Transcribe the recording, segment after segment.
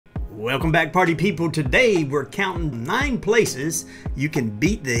Welcome back, party people. Today we're counting 9 places you can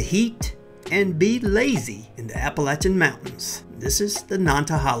beat the heat and be lazy in the Appalachian Mountains. This is the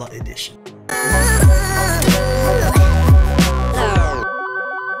Nantahala edition.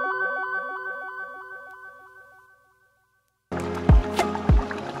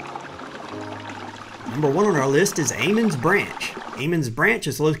 Number 1 on our list is Ammons Branch. Ammons Branch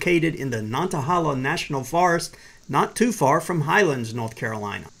is located in the Nantahala National Forest, not too far from Highlands, North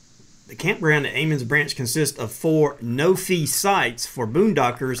Carolina. The campground at Ammons Branch consists of 4 no-fee sites for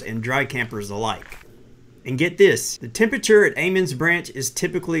boondockers and dry campers alike. And get this, the temperature at Ammons Branch is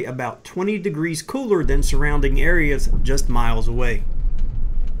typically about 20 degrees cooler than surrounding areas just miles away.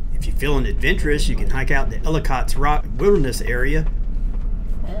 If you're feeling adventurous, you can hike out the Ellicott's Rock Wilderness area.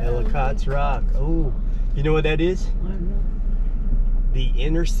 Ellicott's Rock, oh, you know what that is? The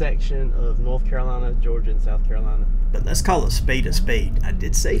intersection of North Carolina, Georgia, and South Carolina. But let's call a spade a spade. I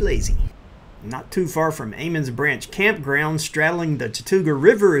did say lazy. Not too far from Ammons Branch Campground, straddling the Chattooga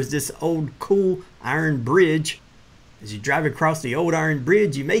River, is this old cool iron bridge. As you drive across the old iron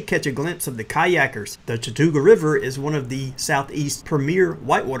bridge, you may catch a glimpse of the kayakers. The Chattooga River is one of the Southeast's premier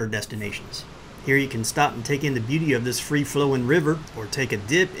whitewater destinations. Here you can stop and take in the beauty of this free-flowing river or take a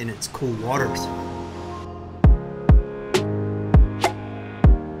dip in its cool waters.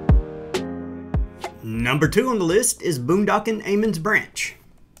 Number 2 on the list is boondocking Ammons Branch.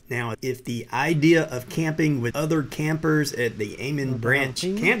 Now, if the idea of camping with other campers at the Ammons Branch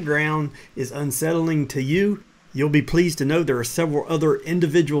campground is unsettling to you, you'll be pleased to know there are several other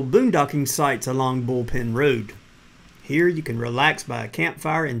individual boondocking sites along Bullpen Road. Here you can relax by a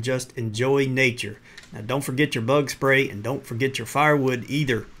campfire and just enjoy nature. Now, don't forget your bug spray and don't forget your firewood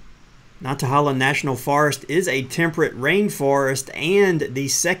either. Nantahala National Forest is a temperate rainforest and the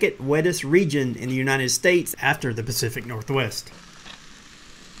second wettest region in the United States after the Pacific Northwest.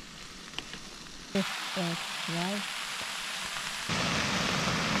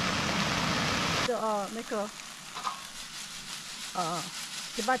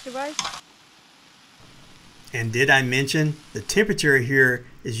 And did I mention the temperature here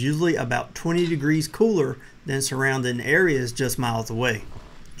is usually about 20 degrees cooler than surrounding areas just miles away.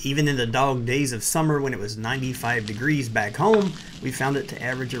 Even in the dog days of summer when it was 95 degrees back home, we found it to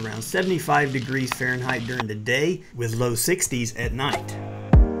average around 75 degrees Fahrenheit during the day with low 60s at night.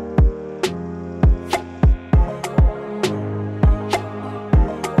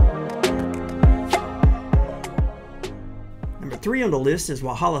 Number 3 on the list is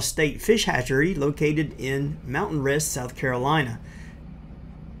Walhalla State Fish Hatchery, located in Mountain Rest, South Carolina.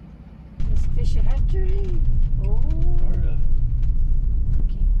 Fish hatchery? Oh.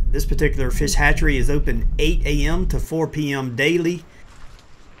 This particular fish hatchery is open 8 a.m. to 4 p.m. daily.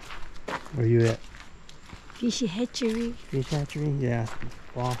 Where are you at? Fish hatchery. Fish hatchery? Yeah.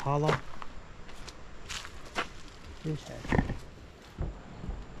 Walhalla Fish Hatchery.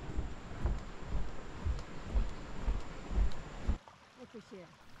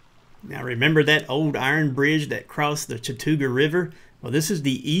 Now remember that old iron bridge that crossed the Chattooga River? Well, this is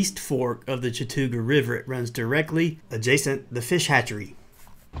the east fork of the Chattooga River. It runs directly adjacent to the fish hatchery.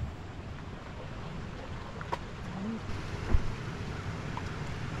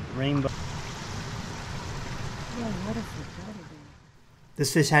 Rainbow.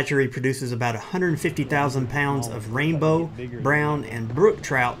 This fish hatchery produces about 150,000 pounds of rainbow, brown, and brook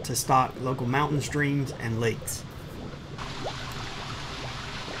trout to stock local mountain streams and lakes.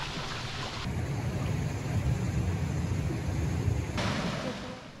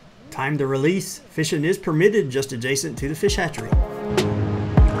 Time to release. Fishing is permitted just adjacent to the fish hatchery.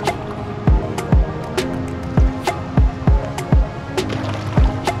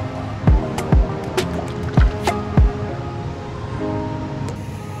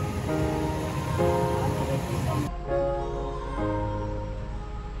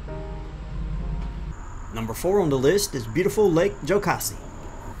 Number 4 on the list is beautiful Lake Jocasse.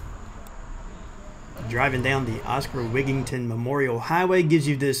 Driving down the Oscar Wigington Memorial Highway gives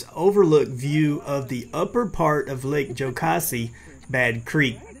you this overlook view of the upper part of Lake Jocasse, Bad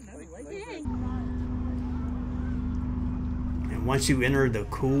Creek. And once you enter the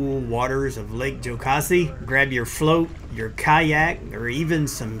cool waters of Lake Jocasse, grab your float, your kayak, or even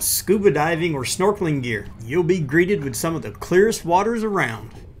some scuba diving or snorkeling gear. You'll be greeted with some of the clearest waters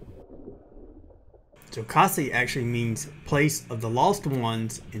around. Jocasse actually means place of the lost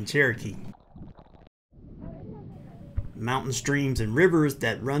ones in Cherokee. Mountain streams and rivers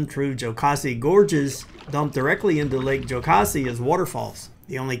that run through Jocasse gorges dump directly into Lake Jocasse as waterfalls.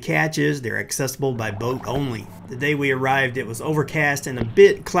 The only catch is they're accessible by boat only. The day we arrived, it was overcast and a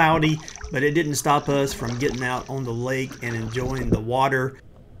bit cloudy, but it didn't stop us from getting out on the lake and enjoying the water.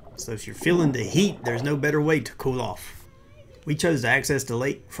 So if you're feeling the heat, there's no better way to cool off. We chose to access the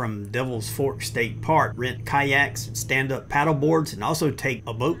lake from Devil's Fork State Park, rent kayaks, stand-up paddle boards, and also take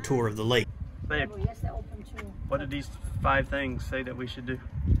a boat tour of the lake. Babe, what did these 5 things say that we should do?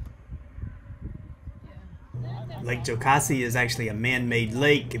 Lake Jocasse is actually a man-made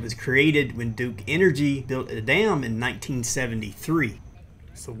lake. It was created when Duke Energy built a dam in 1973.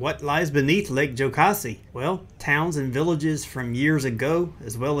 So what lies beneath Lake Jocasse? Well, towns and villages from years ago,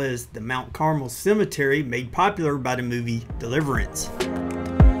 as well as the Mount Carmel Cemetery made popular by the movie Deliverance.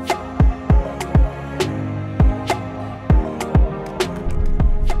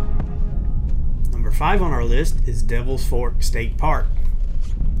 Number 5 on our list is Devil's Fork State Park.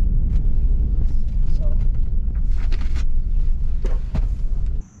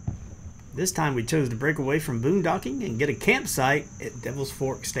 This time we chose to break away from boondocking and get a campsite at Devil's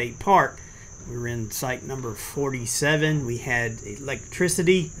Fork State Park. We were in site number 47. We had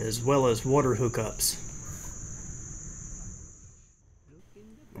electricity as well as water hookups.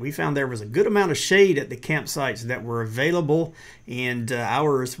 We found there was a good amount of shade at the campsites that were available, and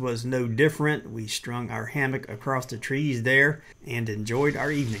ours was no different. We strung our hammock across the trees there and enjoyed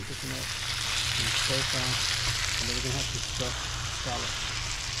our evening.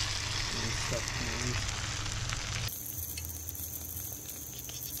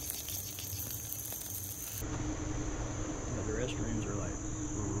 The restrooms are like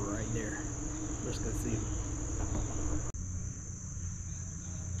right there. Let's go see them.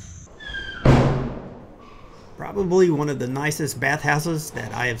 Probably one of the nicest bathhouses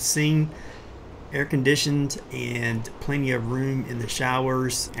that I have seen. Air conditioned and plenty of room in the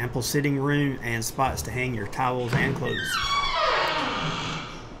showers, ample sitting room, and spots to hang your towels and clothes.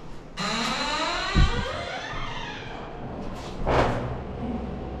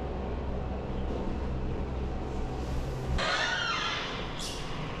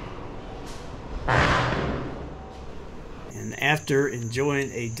 After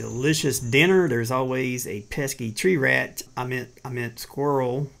enjoying a delicious dinner, there's always a pesky tree rat, I meant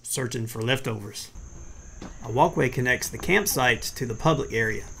squirrel, searching for leftovers. A walkway connects the campsites to the public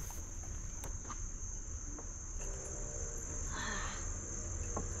area.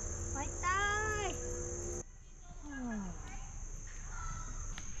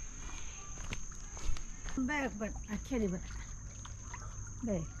 I'm back, but I can't even.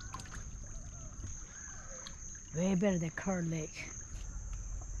 Babe. Way better than Car Lake.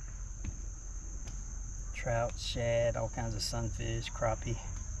 Trout, shad, all kinds of sunfish, crappie,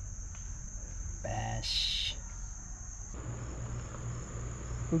 bass.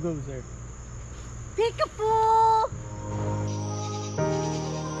 Who goes there? Peekaboo!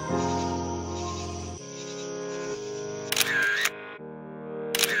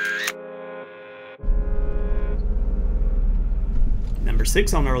 Number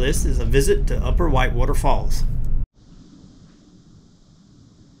 6 on our list is a visit to Upper Whitewater Falls.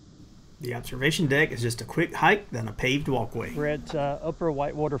 The observation deck is just a quick hike, then a paved walkway. We're at Upper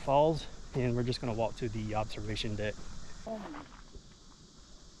Whitewater Falls, and we're just going to walk to the observation deck.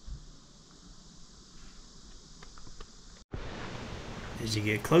 As you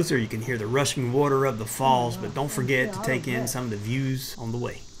get closer, you can hear the rushing water of the falls, but don't forget to take in some of the views on the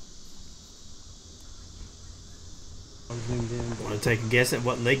way. Want to take a guess at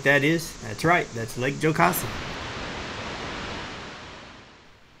what lake that is? That's right, that's Lake Jocasse.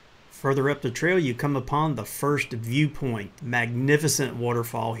 Further up the trail, you come upon the first viewpoint. Magnificent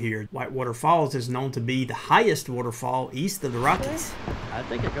waterfall here. Whitewater Falls is known to be the highest waterfall east of the Rockies. I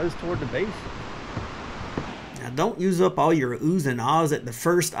think it goes toward the base. Now don't use up all your oohs and ahs at the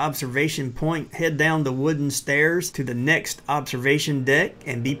first observation point. Head down the wooden stairs to the next observation deck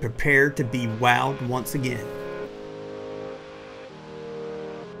and be prepared to be wowed once again.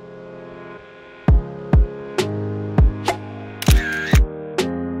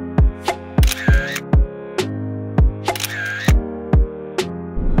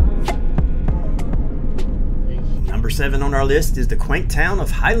 Number 7 on our list is the quaint town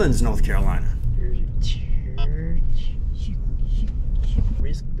of Highlands, North Carolina. Here's your church.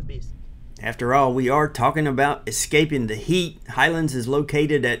 Risk the business. After all, we are talking about escaping the heat. Highlands is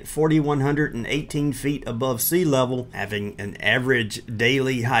located at 4,118 feet above sea level, having an average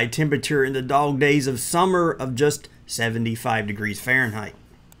daily high temperature in the dog days of summer of just 75 degrees Fahrenheit.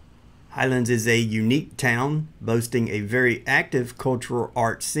 Highlands is a unique town, boasting a very active cultural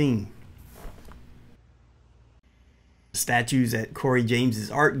art scene. Statues at Corey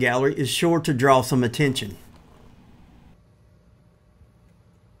James's art gallery is sure to draw some attention.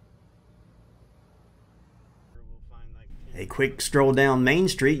 A quick stroll down Main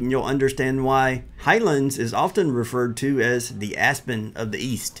Street and you'll understand why Highlands is often referred to as the Aspen of the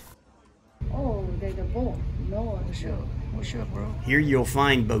East. Oh, there's a boat. No, What's up, bro? Here you'll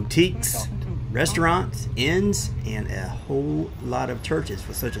find boutiques, restaurants, inns, and a whole lot of churches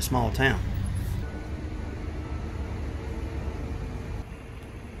for such a small town.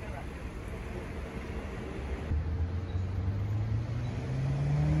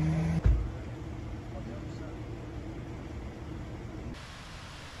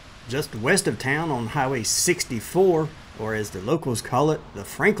 Just west of town on Highway 64, or as the locals call it, the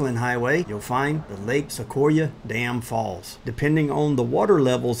Franklin Highway, you'll find the Lake Jocasse Dam Falls. Depending on the water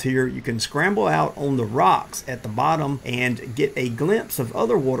levels here, you can scramble out on the rocks at the bottom and get a glimpse of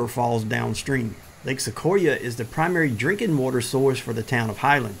other waterfalls downstream. Lake Jocasse is the primary drinking water source for the town of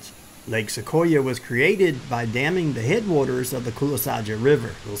Highlands. Lake Jocasse was created by damming the headwaters of the Kulasajja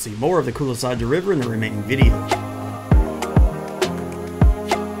River. We'll see more of the Kulasajja River in the remaining videos.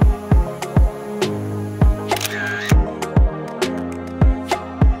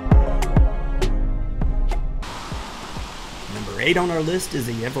 Number 8 on our list is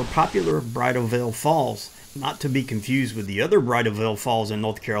the ever-popular Bridal Veil Falls, not to be confused with the other Bridal Veil Falls in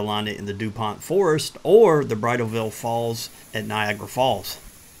North Carolina in the DuPont Forest or the Bridal Veil Falls at Niagara Falls.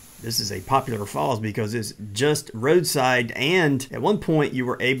 This is a popular falls because it's just roadside, and at one point you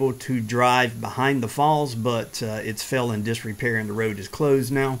were able to drive behind the falls, but it's fell in disrepair and the road is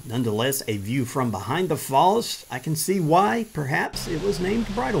closed now. Nonetheless, a view from behind the falls, I can see why perhaps it was named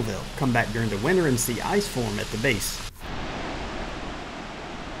Bridal Veil. Come back during the winter and see ice form at the base.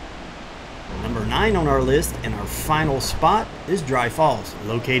 Number 9 on our list and our final spot is Dry Falls,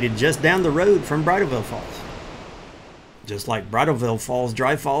 located just down the road from Bridal Veil Falls. Just like Bridal Veil Falls,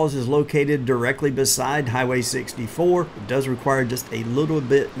 Dry Falls is located directly beside Highway 64. It does require just a little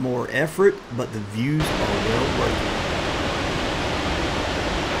bit more effort, but the views are well worth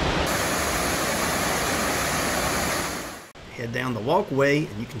it. Head down the walkway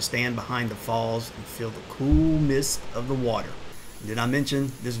and you can stand behind the falls and feel the cool mist of the water. Did I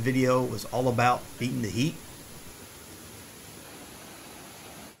mention this video was all about beating the heat?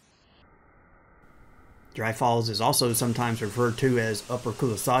 Dry Falls is also sometimes referred to as Upper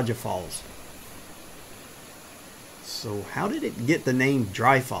Kulasajja Falls. So how did it get the name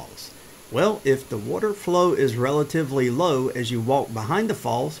Dry Falls? Well, if the water flow is relatively low as you walk behind the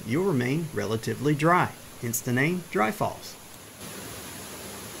falls, you'll remain relatively dry. Hence the name Dry Falls.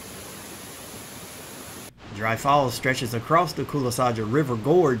 Dry Falls stretches across the Kulasajja River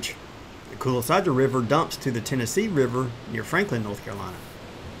Gorge. The Kulasajja River dumps to the Tennessee River near Franklin, North Carolina.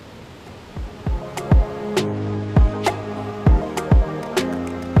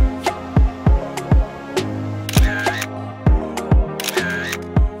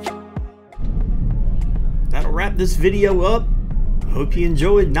 That'll wrap this video up. Hope you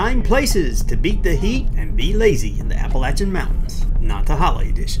enjoyed 9 places to beat the heat and be lazy in the Appalachian Mountains. Nantahala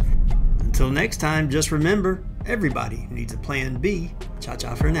edition. Until next time, just remember, everybody needs a plan B.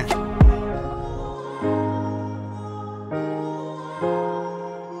 Cha-cha for now.